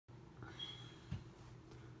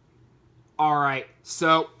Alright,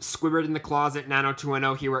 so Squidward in the Closet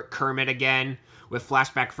 90210 here at Kermit again with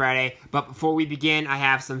Flashback Friday. But before we begin, I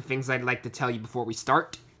have some things I'd like to tell you before we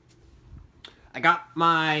start. I got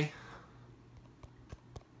my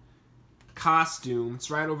costume. It's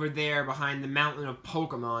right over there behind the mountain of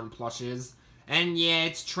Pokemon plushes. And yeah,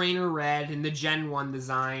 it's Trainer Red in the Gen 1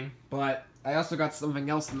 design. But I also got something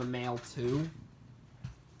else in the mail too.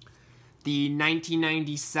 The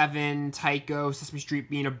 1997 Tycho Sesame Street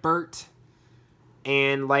being a Bert.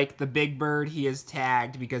 And like the Big Bird, he is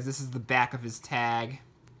tagged because this is the back of his tag.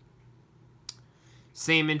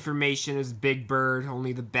 Same information as Big Bird,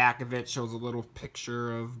 only the back of it shows a little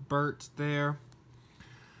picture of Bert there.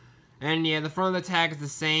 And yeah, the front of the tag is the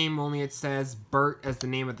same, only it says Bert as the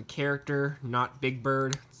name of the character, not Big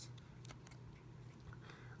Bird.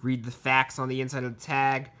 Read the facts on the inside of the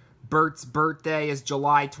tag. Bert's birthday is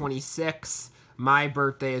July 26th. My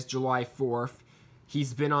birthday is July 4th.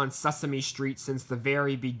 He's been on Sesame Street since the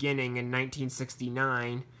very beginning in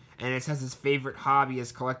 1969, and it says his favorite hobby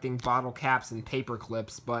is collecting bottle caps and paper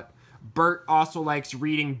clips, but Bert also likes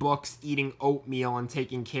reading books, eating oatmeal, and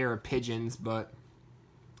taking care of pigeons, but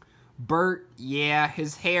Bert, yeah,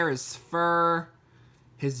 his hair is fur,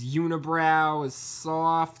 his unibrow is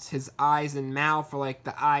soft, his eyes and mouth are like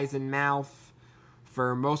the eyes and mouth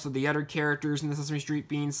for most of the other characters in the Sesame Street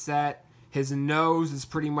being set. His nose is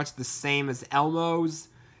pretty much the same as Elmo's.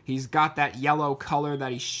 He's got that yellow color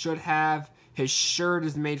that he should have. His shirt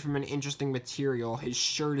is made from an interesting material. His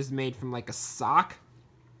shirt is made from like a sock.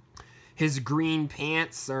 His green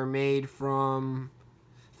pants are made from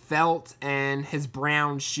felt, and his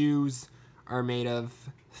brown shoes are made of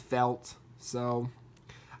felt. So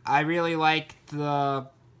I really like the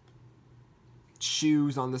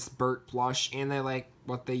shoes on this Bert plush, and I like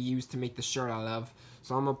what they use to make the shirt out of.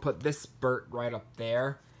 So I'm going to put this Bert right up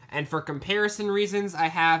there. And for comparison reasons, I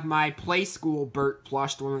have my Play School Bert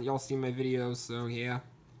plush, the one that y'all see in my videos, so yeah.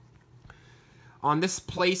 On this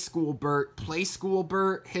Play School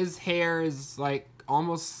Bert, his hair is like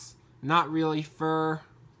almost not really fur.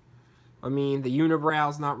 I mean, the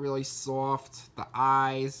unibrow's not really soft. The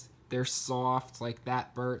eyes, they're soft, like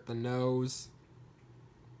that Bert, the nose.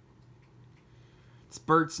 It's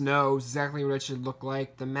Bert's nose, exactly what it should look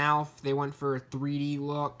like. The mouth, they went for a 3D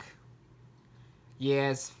look. Yeah,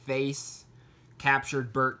 his face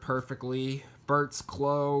captured Bert perfectly. Bert's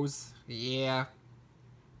clothes, yeah.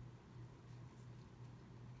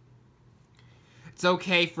 It's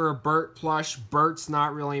okay for a Bert plush. Bert's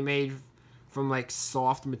not really made from like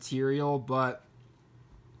soft material, but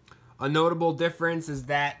a notable difference is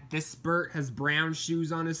that this Bert has brown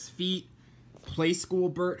shoes on his feet. Play School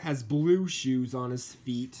Bert has blue shoes on his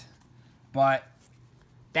feet, but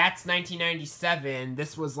that's 1997.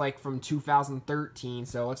 This was like from 2013,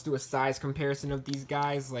 so let's do a size comparison of these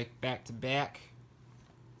guys, like back to back.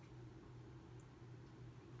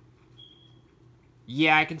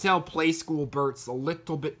 Yeah, I can tell Play School Bert's a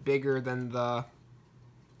little bit bigger than the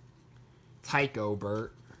Tycho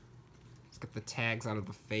Bert. Let's get the tags out of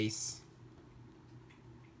the face.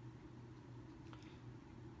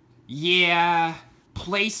 Yeah,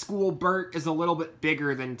 Play School Bert is a little bit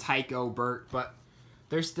bigger than Tycho Bert, but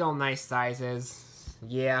they're still nice sizes.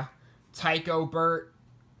 Yeah, Tycho Bert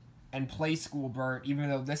and Play School Bert, even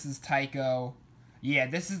though this is Tycho. Yeah,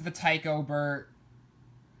 this is the Tycho Bert.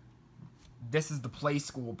 This is the Play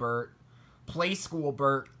School Bert. Play School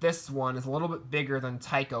Bert, this one, is a little bit bigger than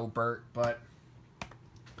Tycho Bert, but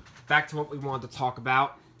back to what we wanted to talk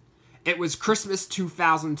about. It was Christmas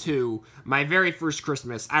 2002, my very first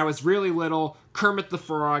Christmas. I was really little. Kermit the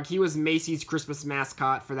Frog, he was Macys' Christmas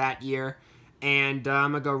mascot for that year. And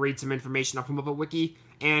I'm going to go read some information off of Muppet Wiki.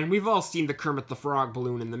 And we've all seen the Kermit the Frog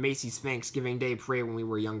balloon in the Macys Thanksgiving Day Parade when we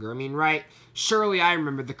were younger. I mean, right? Surely I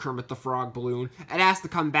remember the Kermit the Frog balloon. It has to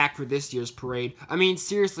come back for this year's parade. I mean,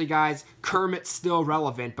 seriously, guys, Kermit's still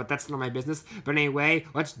relevant, but that's not my business. But anyway,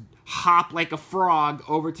 let's hop like a frog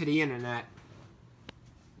over to the internet.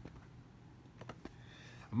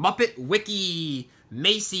 Muppet Wiki.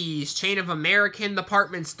 Macys, chain of American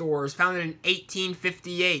department stores, founded in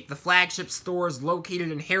 1858. The flagship store is located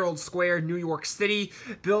in Herald Square, New York City,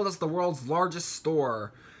 billed as the world's largest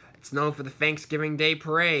store. It's known for the Thanksgiving Day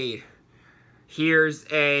Parade. Here's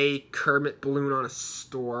a Kermit balloon on a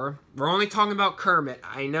store. We're only talking about Kermit.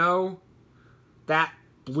 I know that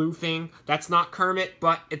blue thing, that's not Kermit,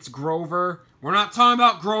 but it's Grover. We're not talking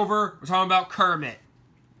about Grover, we're talking about Kermit.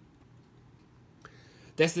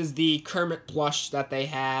 This is the Kermit plush that they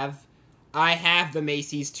have. I have the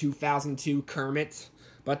Macys 2002 Kermit,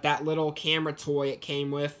 but that little camera toy it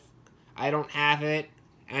came with, I don't have it,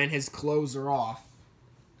 and his clothes are off.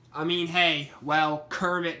 I mean, hey, well,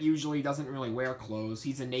 Kermit usually doesn't really wear clothes.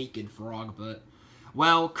 He's a naked frog, but...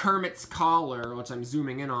 Well, Kermit's collar, which I'm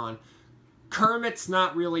zooming in on, Kermit's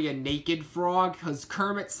not really a naked frog, because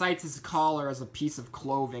Kermit cites his collar as a piece of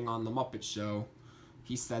clothing on The Muppet Show.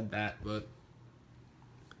 He said that, but...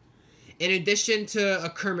 In addition to a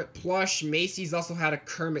Kermit plush, Macys also had a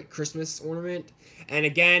Kermit Christmas ornament. And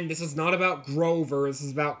again, this is not about Grover, this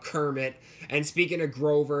is about Kermit. And speaking of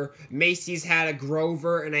Grover, Macys had a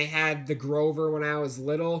Grover, and I had the Grover when I was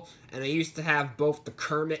little. And I used to have both the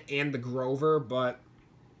Kermit and the Grover, but...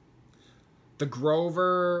 The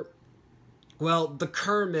Grover... Well, the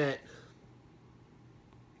Kermit...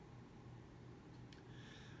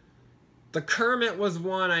 The Kermit was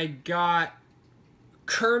one I got...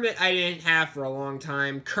 Kermit I didn't have for a long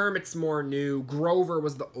time. Kermit's more new. Grover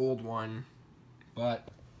was the old one. But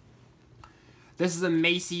this is a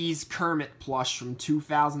Macys Kermit plush from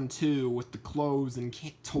 2002 with the clothes and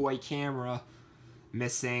toy camera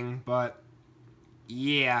missing. But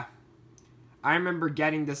yeah, I remember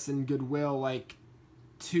getting this in Goodwill like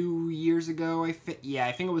 2 years ago. I think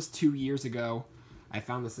it was 2 years ago I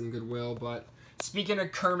found this in Goodwill. But speaking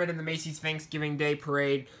of Kermit and the Macys Thanksgiving Day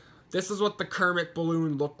Parade, this is what the Kermit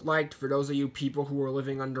balloon looked like for those of you people who were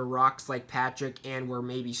living under rocks like Patrick and were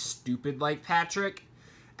maybe stupid like Patrick.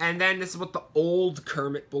 And then this is what the old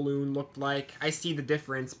Kermit balloon looked like. I see the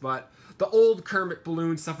difference, but the old Kermit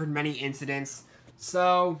balloon suffered many incidents.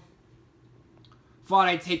 So, thought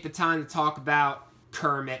I'd take the time to talk about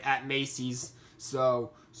Kermit at Macys.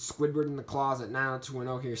 So, Squidward in the Closet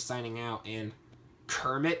 90210 here signing out. And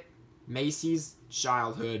Kermit, Macys,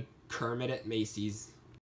 childhood. Kermit at Macys.